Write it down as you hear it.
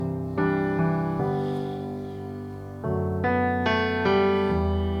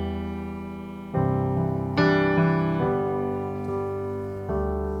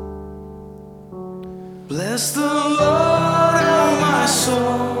Bless the Lord, oh my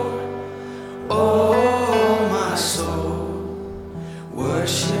soul, oh my soul.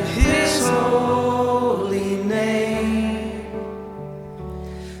 Worship His holy name.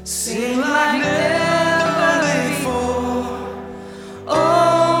 Sing like never before,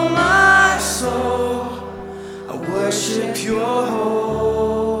 oh my soul. I worship Your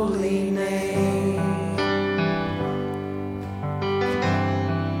holy name.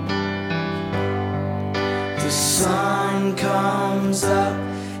 The sun comes up,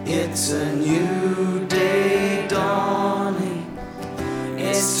 it's a new day dawning.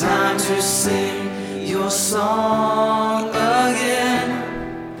 It's time to sing Your song again.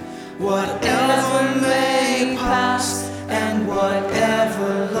 Whatever may pass and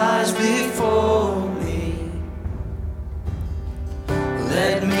whatever lies before me,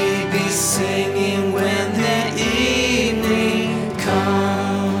 let me be singing when the evening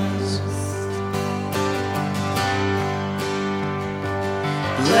comes.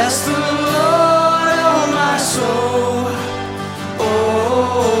 Bless the Lord, oh my soul,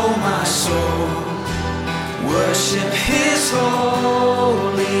 oh my soul. Worship His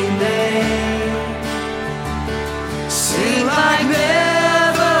holy name. Sing like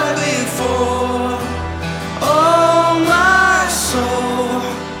never before, oh my soul.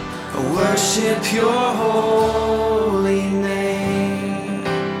 Worship Your holy name.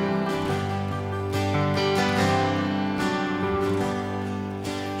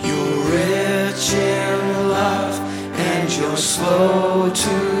 You're rich in love and You're slow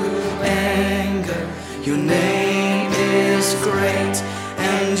to anger. Your name is great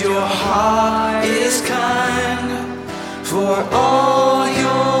and Your heart is kind. For all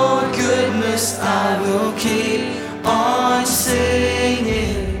Your goodness I will keep on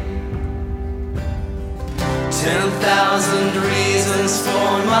singing. 10,000 reasons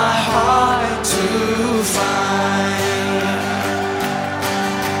for my heart to find.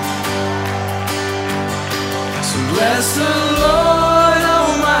 So bless the Lord,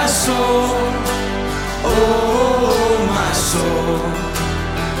 oh my soul, oh my soul.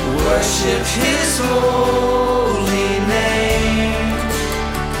 Worship His holy name.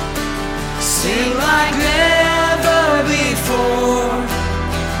 Sing like never before,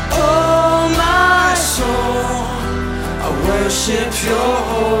 oh my soul. I worship Your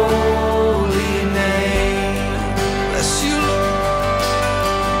holy name. Bless You, Lord.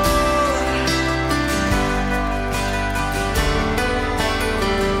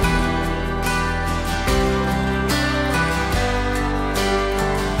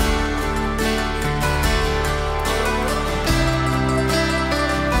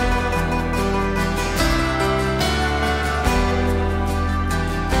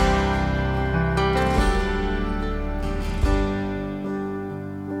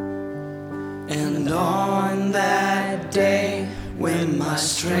 And on that day when my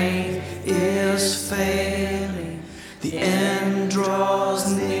strength is failing, the end draws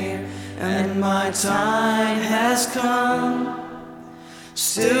near and my time has come,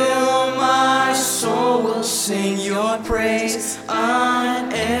 still my soul will sing Your praise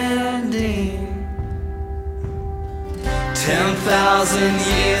unending. 10,000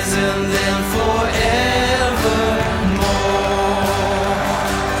 years and then forevermore.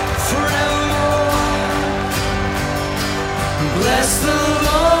 Bless the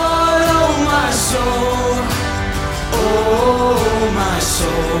Lord, oh my soul, oh my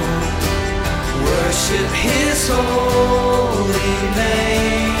soul. Worship His holy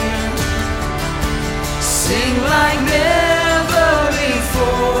name. Sing like never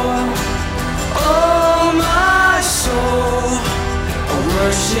before, oh my soul. I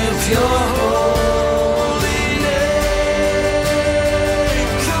worship Your holy name.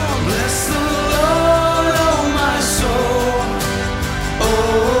 Come on, bless the Lord, oh my soul, oh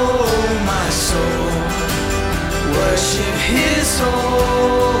my soul. Worship His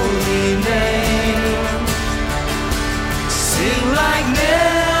holy name. Sing like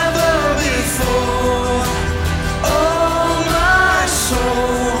never before, oh my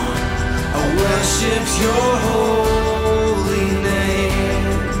soul. I worship Your holy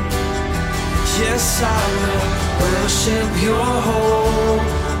name. Yes, I will worship Your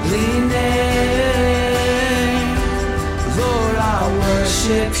holy name. Lord, I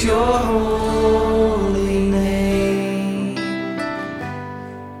worship Your holy name.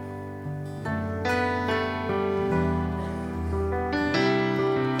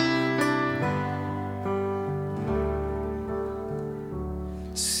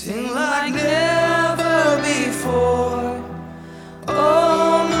 Sing like never before,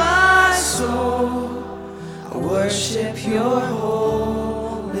 oh my soul. I worship Your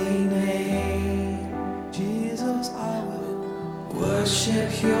holy name, Jesus.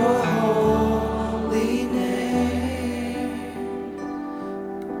 worship your holy name.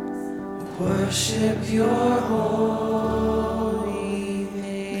 Worship your holy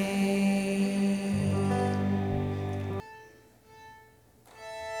name.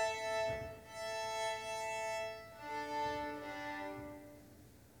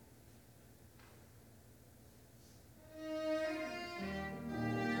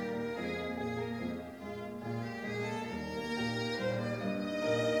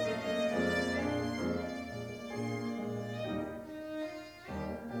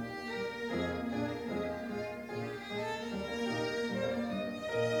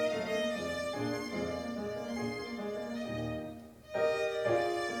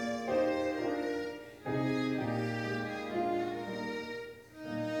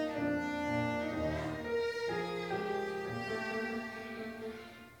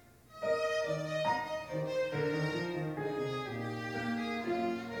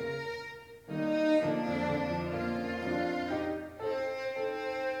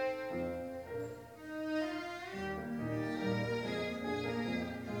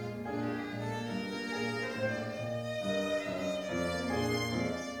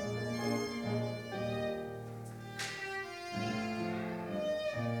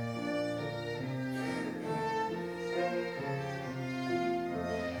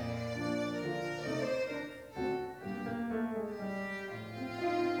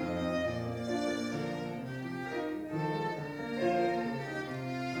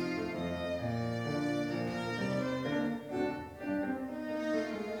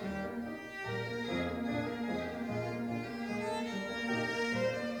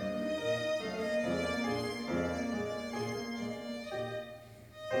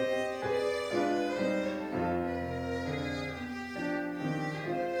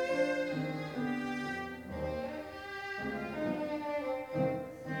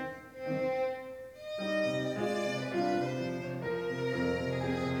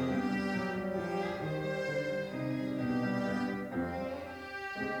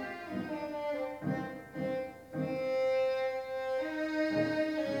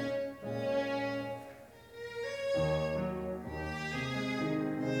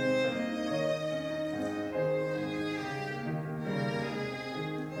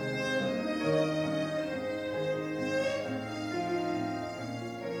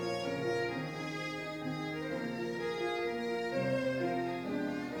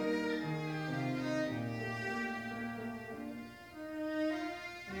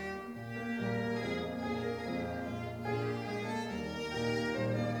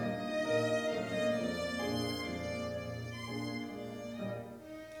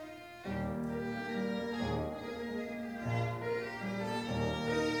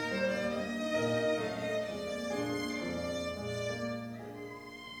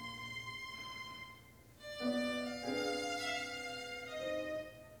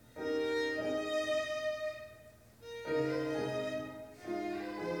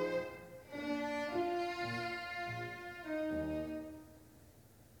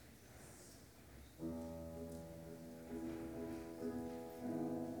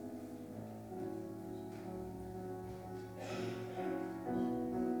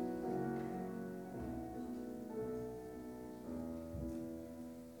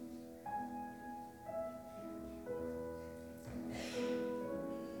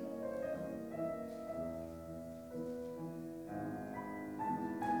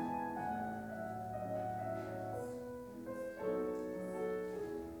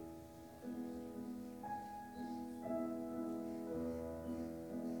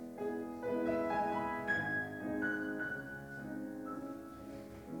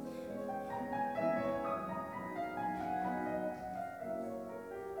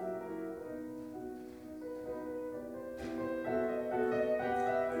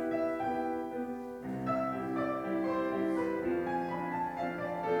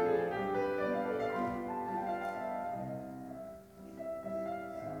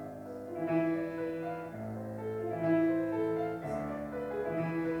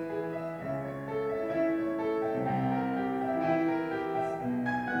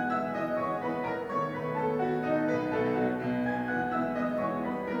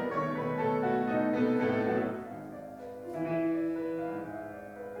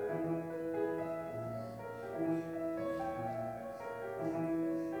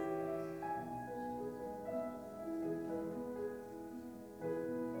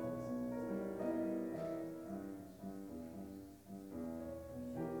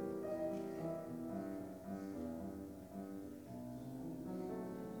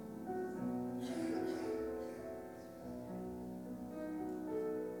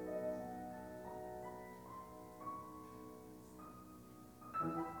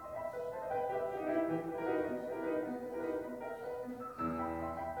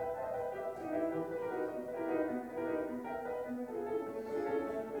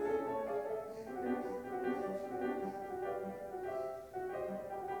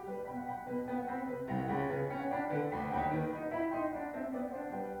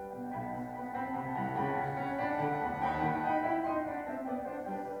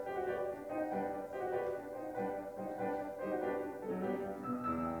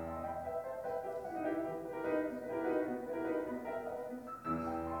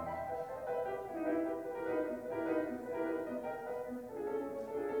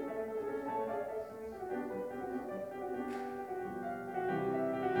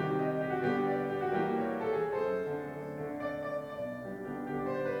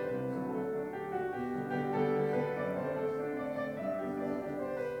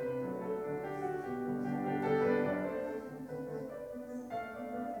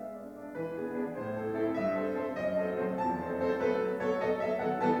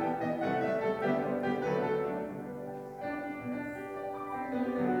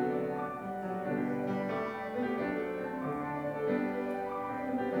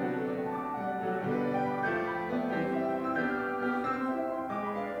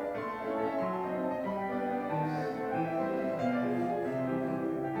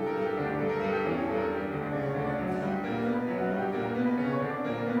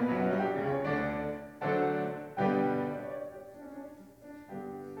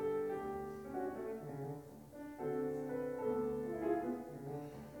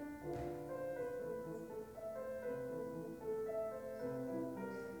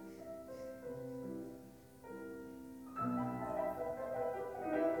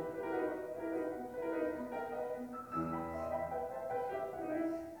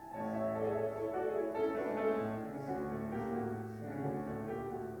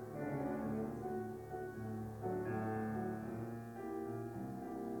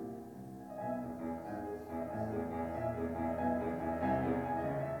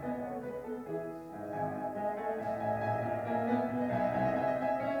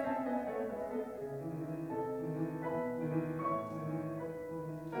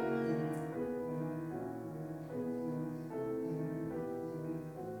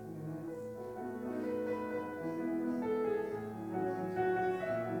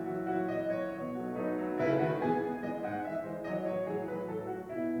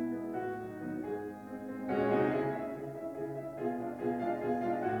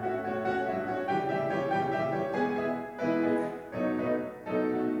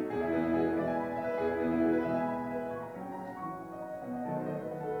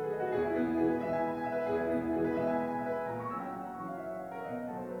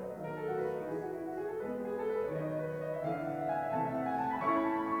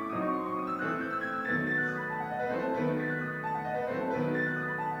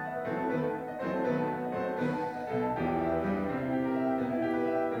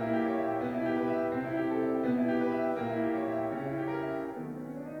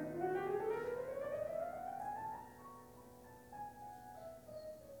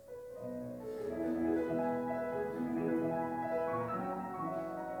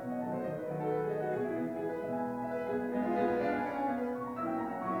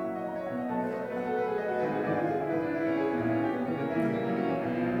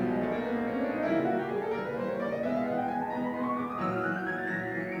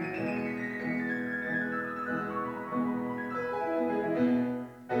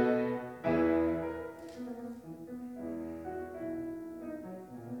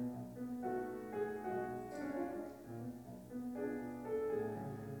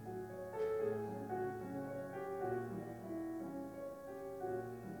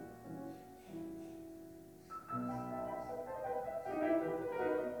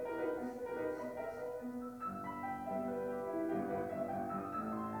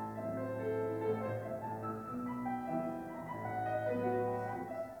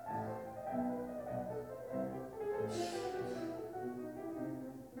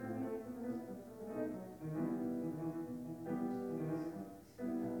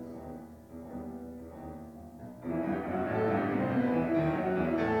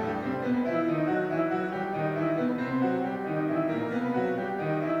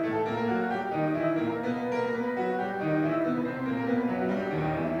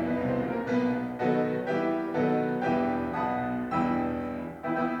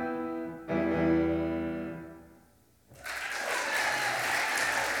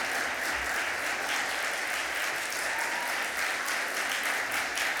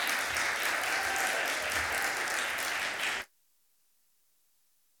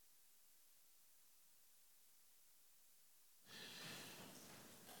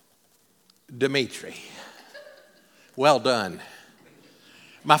 Dimitri. Well done.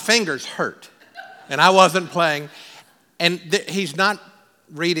 My fingers hurt, and I wasn't playing. And he's not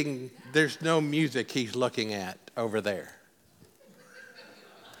reading, there's no music he's looking at over there.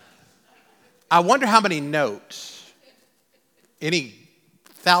 I wonder how many notes, any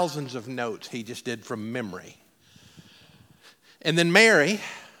thousands of notes he just did from memory. And then Mary,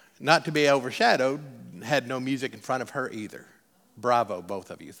 not to be overshadowed, had no music in front of her either. Bravo,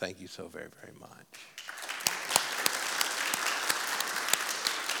 both of you. Thank you so very, very much.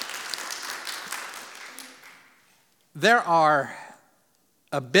 There are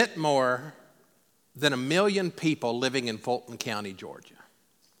a bit more than 1 million people living in Fulton County, Georgia.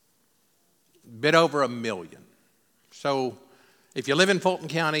 A bit over 1 million. So if you live in Fulton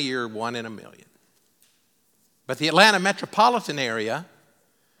County, you're 1 in 1 million. But the Atlanta metropolitan area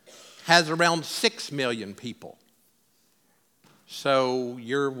has around 6 million people. So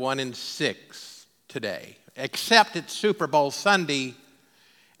you're 1 in 6 today, except it's Super Bowl Sunday,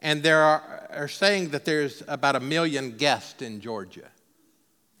 and there are saying that there's about 1 million guests in Georgia,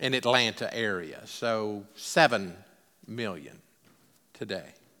 in Atlanta area, so 7 million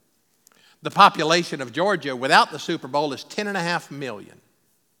today. The population of Georgia without the Super Bowl is 10.5 million.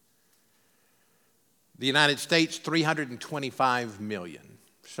 The United States, 325 million.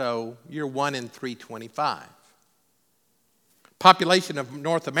 So you're 1 in 325. Population of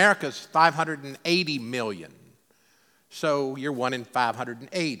North America is 580 million. So you're 1 in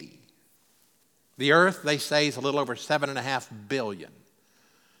 580. The earth, they say, is a little over 7.5 billion.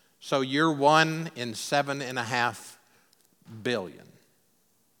 So you're 1 in 7.5 billion.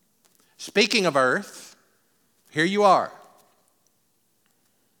 Speaking of earth, here you are.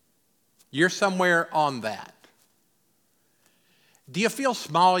 You're somewhere on that. Do you feel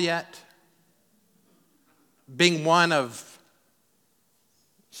small yet? Being 1 of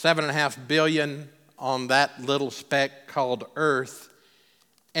 7.5 billion on that little speck called Earth.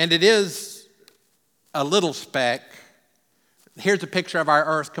 And it is a little speck. Here's a picture of our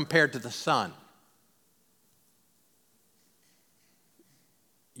Earth compared to the sun.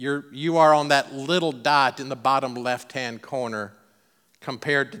 You are on that little dot in the bottom left-hand corner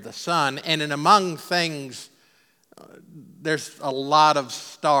compared to the sun. And in among things, there's a lot of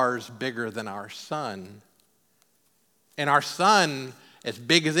stars bigger than our sun. And our sun, as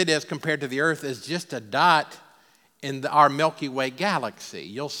big as it is compared to the earth, is just a dot in our Milky Way galaxy.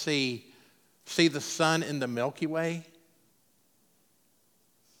 You'll see the sun in the Milky Way.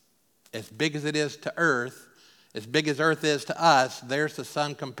 As big as it is to earth, as big as earth is to us, there's the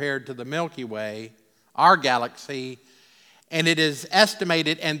sun compared to the Milky Way, our galaxy. And it is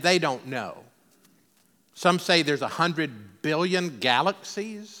estimated, and they don't know. Some say there's 100 billion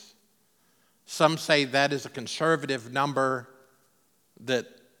galaxies. Some say that is a conservative number, that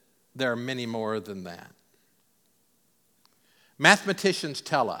there are many more than that. Mathematicians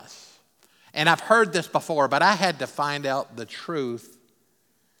tell us, and I've heard this before, but I had to find out the truth,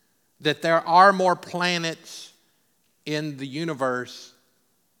 that there are more planets in the universe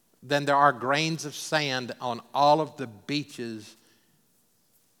than there are grains of sand on all of the beaches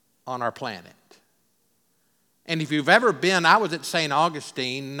on our planet. And if you've ever been, I was at St.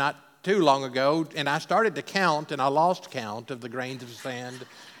 Augustine not too long ago, and I started to count, and I lost count of the grains of sand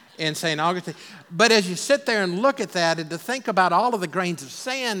in St. Augustine. But as you sit there and look at that and to think about all of the grains of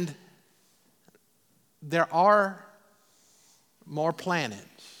sand, there are more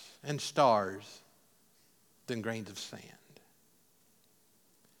planets and stars than grains of sand.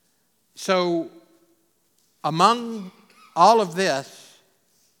 So, among all of this,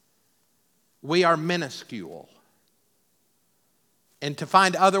 we are minuscule. And to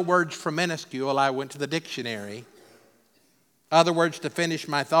find other words for minuscule, I went to the dictionary. Other words to finish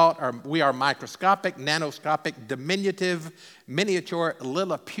my thought are: we are microscopic, nanoscopic, diminutive, miniature,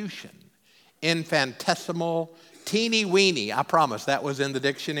 Lilliputian, infinitesimal, teeny weeny. I promise that was in the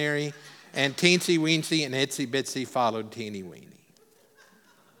dictionary. And teensy weensy and itsy bitsy followed teeny weeny.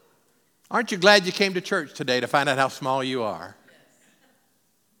 Aren't you glad you came to church today to find out how small you are?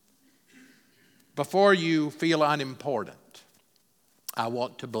 Before you feel unimportant, I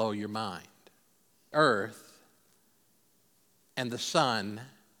want to blow your mind. Earth and the sun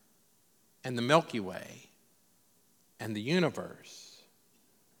and the Milky Way and the universe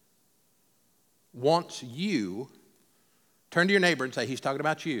wants you. Turn to your neighbor and say, he's talking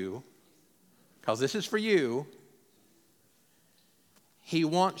about you, because this is for you. He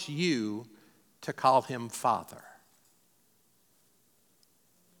wants you to call him Father.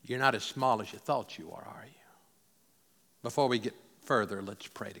 You're not as small as you thought you are you? Before we get further, let's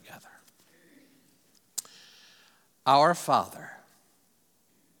pray together. Our Father,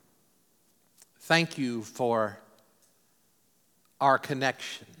 Thank you for our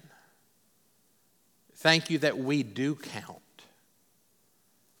connection. Thank you that we do count.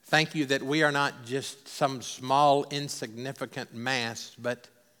 Thank you that we are not just some small, insignificant mass, but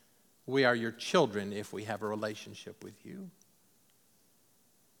we are your children if we have a relationship with you.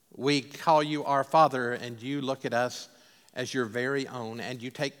 We call you our Father, and you look at us as your very own, and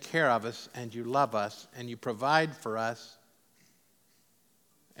you take care of us, and you love us, and you provide for us,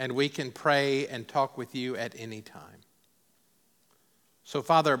 and we can pray and talk with you at any time. So,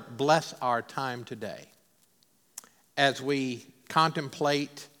 Father, bless our time today as we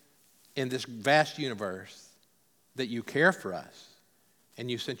contemplate in this vast universe that you care for us,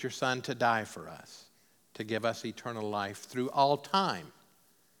 and you sent your Son to die for us, to give us eternal life through all time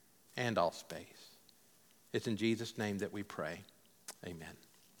and all space. It's in Jesus' name that we pray. Amen.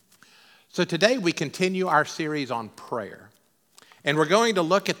 So today we continue our series on prayer. And we're going to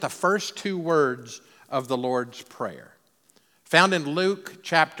look at the first two words of the Lord's Prayer. Found in Luke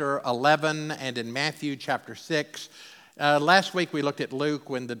chapter 11 and in Matthew chapter 6. Last week we looked at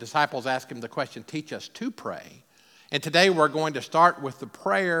Luke when the disciples asked him the question, teach us to pray. And today we're going to start with the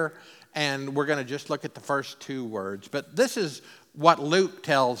prayer, and we're going to just look at the first two words. But this is what Luke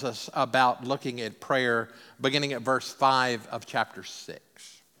tells us about looking at prayer, beginning at verse 5 of chapter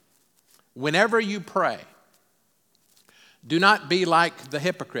 6. Whenever you pray, do not be like the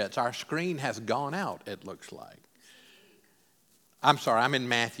hypocrites. Our screen has gone out, it looks like. I'm sorry, I'm in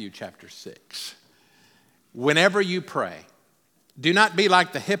Matthew chapter 6. Whenever you pray, do not be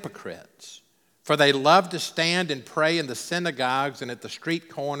like the hypocrites, for they love to stand and pray in the synagogues and at the street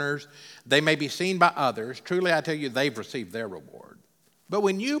corners. They may be seen by others. Truly, I tell you, they've received their reward. But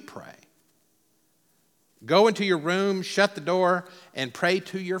when you pray, go into your room, shut the door, and pray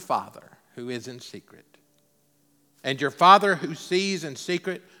to your Father who is in secret. And your Father who sees in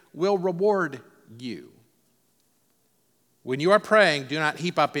secret will reward you. When you are praying, do not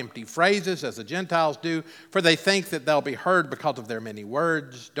heap up empty phrases as the Gentiles do, for they think that they'll be heard because of their many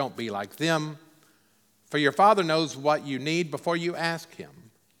words. Don't be like them, for your Father knows what you need before you ask him.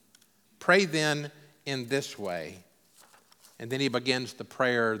 Pray then in this way. And then he begins the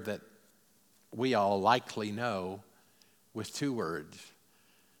prayer that we all likely know with two words,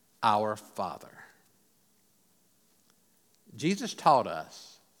 our Father. Jesus taught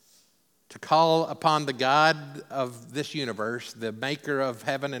us to call upon the God of this universe, the maker of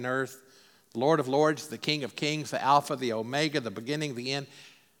heaven and earth, the Lord of lords, the King of kings, the Alpha, the Omega, the beginning, the end,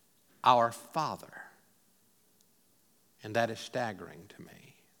 our Father. And that is staggering to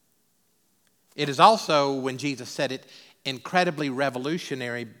me. It is also, when Jesus said it, incredibly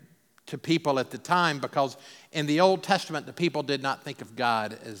revolutionary to people at the time, because in the Old Testament, the people did not think of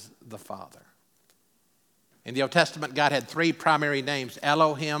God as the Father. In the Old Testament, God had three primary names: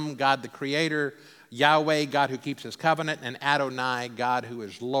 Elohim, God the Creator; Yahweh, God who keeps his covenant; and Adonai, God who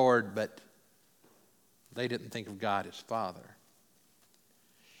is Lord. But they didn't think of God as Father.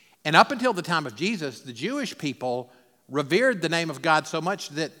 And up until the time of Jesus, the Jewish people revered the name of God so much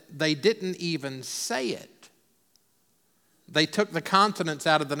that they didn't even say it. They took the consonants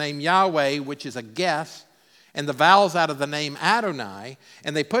out of the name Yahweh, which is a guess, and the vowels out of the name Adonai,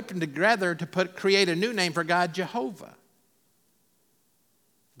 and they put them together to create a new name for God, Jehovah.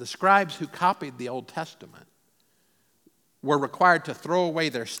 The scribes who copied the Old Testament were required to throw away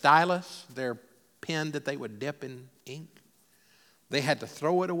their stylus, their pen that they would dip in ink. They had to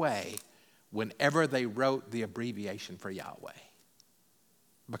throw it away whenever they wrote the abbreviation for Yahweh,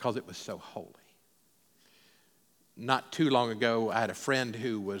 because it was so holy. Not too long ago, I had a friend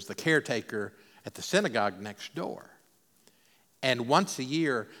who was the caretaker at the synagogue next door. And once a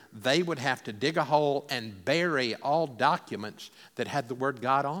year, they would have to dig a hole and bury all documents that had the word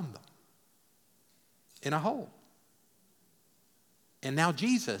God on them in a hole. And now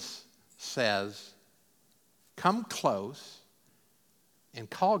Jesus says, come close and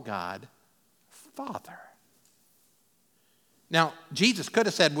call God Father. Now, Jesus could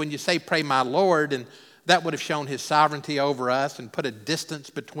have said, when you say, pray my Lord, and that would have shown his sovereignty over us and put a distance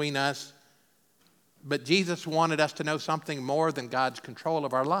between us. But Jesus wanted us to know something more than God's control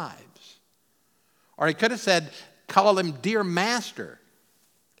of our lives. Or he could have said, call him dear master.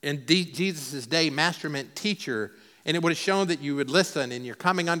 In Jesus' day, master meant teacher, and it would have shown that you would listen and you're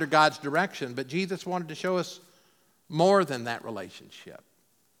coming under God's direction. But Jesus wanted to show us more than that relationship.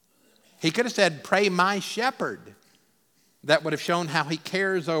 He could have said, pray my shepherd. That would have shown how he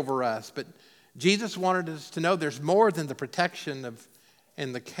cares over us. But Jesus wanted us to know there's more than the protection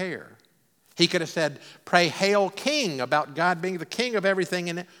and the care. He could have said, pray hail king, about God being the king of everything,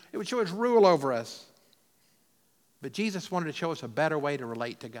 and it would show his rule over us. But Jesus wanted to show us a better way to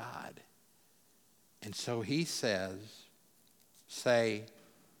relate to God. And so he says, say,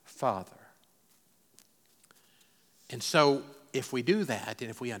 Father. And so if we do that, and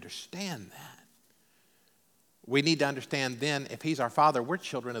if we understand that, we need to understand then, if he's our Father, we're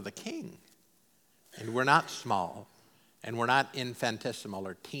children of the King. And we're not small, and we're not infinitesimal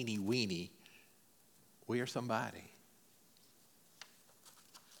or teeny weeny. We are somebody.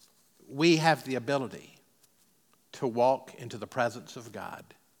 We have the ability to walk into the presence of God.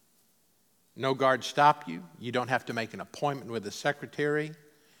 No guards stop you. You don't have to make an appointment with the secretary.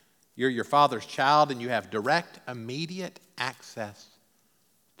 You're your Father's child, and you have direct, immediate access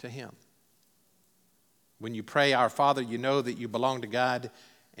to him. When you pray, Our Father, you know that you belong to God,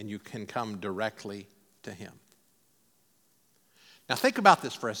 and you can come directly to him. Now think about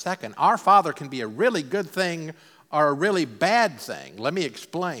this for a second. Our Father can be a really good thing or a really bad thing. Let me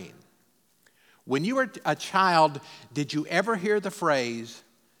explain. When you were a child, did you ever hear the phrase,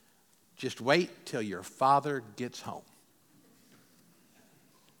 just wait till your father gets home?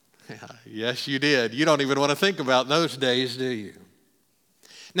 Yes, you did. You don't even want to think about those days, do you?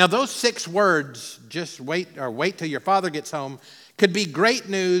 Now, those 6 words, just wait till your father gets home, could be great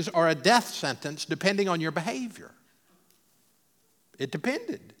news or a death sentence depending on your behavior. It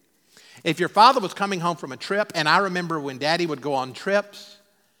depended. If your father was coming home from a trip, and I remember when Daddy would go on trips,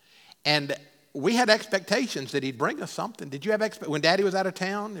 and we had expectations that he'd bring us something. Did you have when Daddy was out of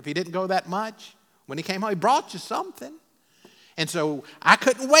town, if he didn't go that much, when he came home, he brought you something. And so I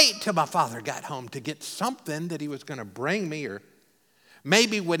couldn't wait till my father got home to get something that he was going to bring me. Or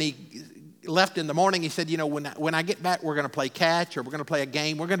maybe when he left in the morning, he said, you know, when I get back, we're going to play catch or we're going to play a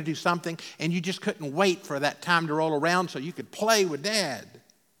game. We're going to do something. And you just couldn't wait for that time to roll around so you could play with Dad.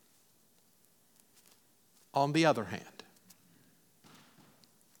 On the other hand,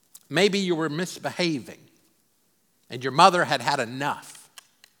 maybe you were misbehaving and your mother had had enough.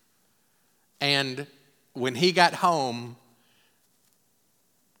 And when he got home,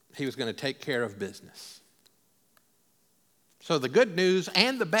 he was going to take care of business. So the good news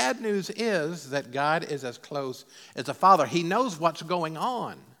and the bad news is that God is as close as a father. He knows what's going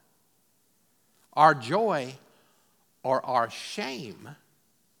on. Our joy or our shame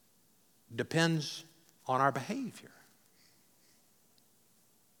depends on our behavior.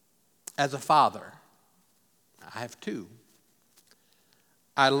 As a father, I have 2.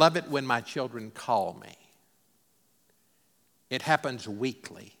 I love it when my children call me. It happens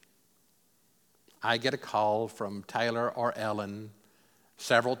weekly. I get a call from Taylor or Ellen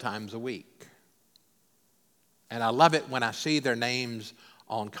several times a week. And I love it when I see their names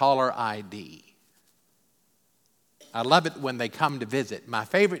on caller ID. I love it when they come to visit. My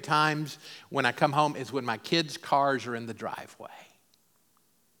favorite times when I come home is when my kids' cars are in the driveway.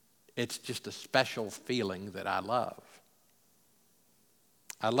 It's just a special feeling that I love.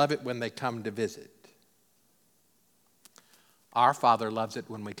 I love it when they come to visit. Our Father loves it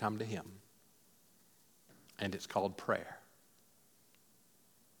when we come to him. And it's called prayer.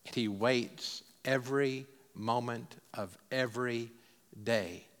 He waits every moment of every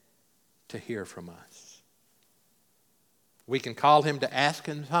day to hear from us. We can call him to ask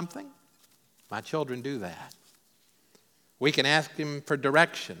him something. My children do that. We can ask him for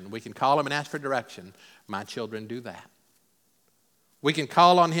direction. We can call him and ask for direction. My children do that. We can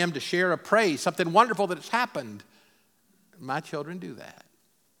call on him to share a praise, something wonderful that has happened. My children do that.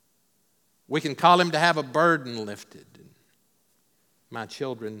 We can call him to have a burden lifted. My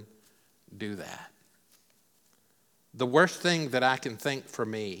children do that. The worst thing that I can think for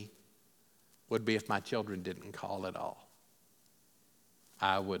me would be if my children didn't call at all.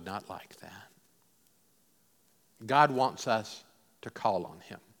 I would not like that. God wants us to call on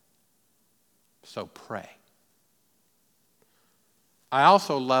him. So pray. I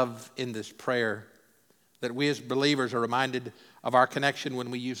also love in this prayer that we as believers are reminded of our connection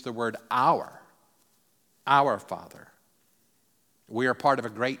when we use the word our Father. We are part of a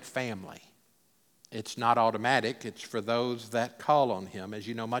great family. It's not automatic. It's for those that call on him. As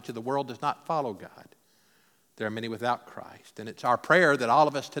you know, much of the world does not follow God. There are many without Christ. And it's our prayer that all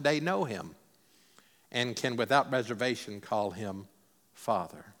of us today know him and can without reservation call him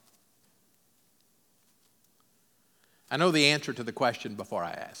Father. I know the answer to the question before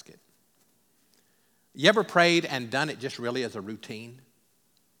I ask it. You ever prayed and done it just really as a routine?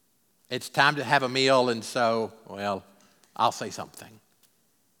 It's time to have a meal, and so, well, I'll say something.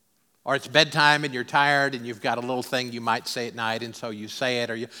 Or it's bedtime and you're tired and you've got a little thing you might say at night, and so you say it.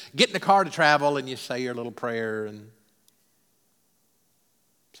 Or you get in the car to travel and you say your little prayer. And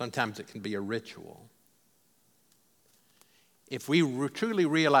sometimes it can be a ritual. If we truly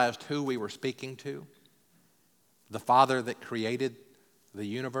realized who we were speaking to, the Father that created the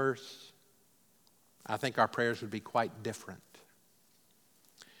universe, I think our prayers would be quite different.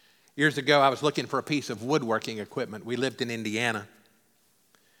 Years ago, I was looking for a piece of woodworking equipment. We lived in Indiana.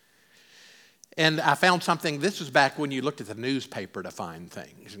 And I found something. This was back when you looked at the newspaper to find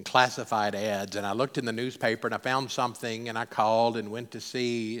things and classified ads. And I looked in the newspaper and I found something, and I called and went to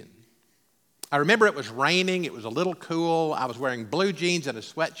see. I remember it was raining. It was a little cool. I was wearing blue jeans and a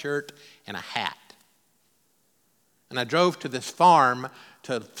sweatshirt and a hat. And I drove to this farm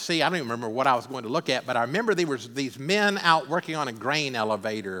to see. I don't even remember what I was going to look at, but I remember there was these men out working on a grain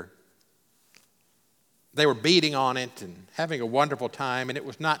elevator. They were beating on it and having a wonderful time, and it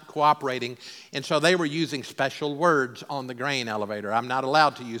was not cooperating. And so they were using special words on the grain elevator. I'm not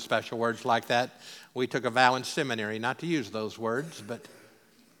allowed to use special words like that. We took a vow in seminary not to use those words, but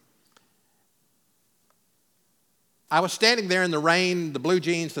I was standing there in the rain, the blue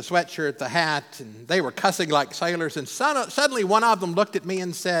jeans, the sweatshirt, the hat, and they were cussing like sailors. And suddenly one of them looked at me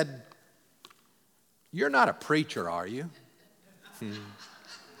and said, "You're not a preacher, are you?"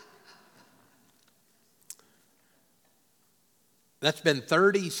 That's been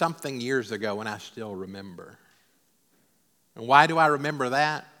 30-something years ago, and I still remember. And why do I remember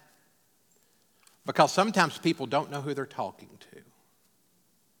that? Because sometimes people don't know who they're talking to.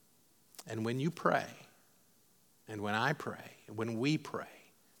 And when you pray, and when I pray, and when we pray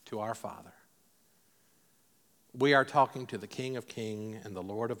to our Father, we are talking to the King of Kings and the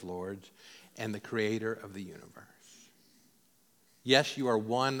Lord of Lords and the Creator of the universe. Yes, you are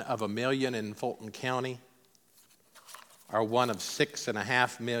one of 1 million in Fulton County, or one of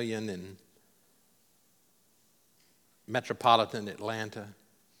 6.5 million in metropolitan Atlanta,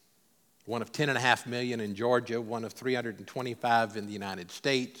 one of 10.5 million in Georgia, one of 325 in the United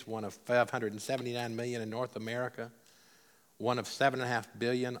States, one of 579 million in North America, one of 7.5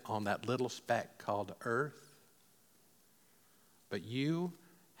 billion on that little speck called Earth. But you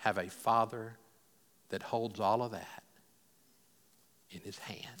have a Father that holds all of that in his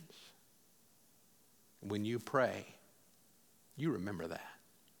hands. When you pray, you remember that.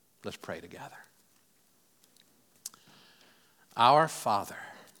 Let's pray together. Our Father,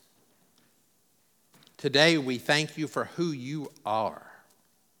 today we thank you for who you are.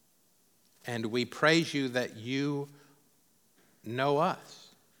 And we praise you that you know us.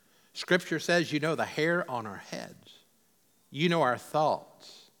 Scripture says you know the hair on our heads. You know our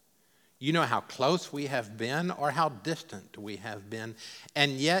thoughts. You know how close we have been or how distant we have been.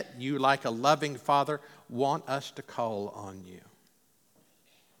 And yet you, like a loving Father, want us to call on you.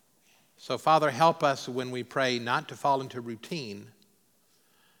 So, Father, help us when we pray not to fall into routine,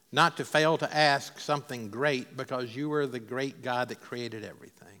 not to fail to ask something great, because you are the great God that created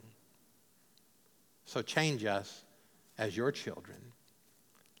everything. So change us as your children.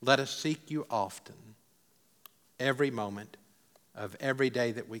 Let us seek you often, every moment of every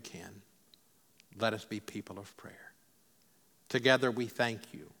day that we can. Let us be people of prayer. Together we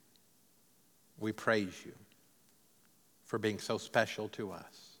thank you. We praise you for being so special to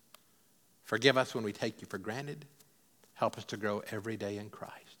us. Forgive us when we take you for granted. Help us to grow every day in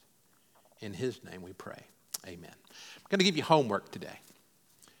Christ. In his name we pray. Amen. I'm going to give you homework today.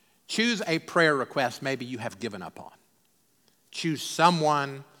 Choose a prayer request maybe you have given up on. Choose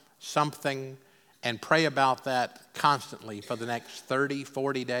someone, something, and pray about that constantly for the next 30,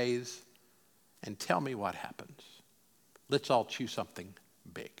 40 days, and tell me what happens. Let's all choose something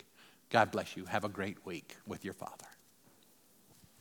big. God bless you. Have a great week with your Father.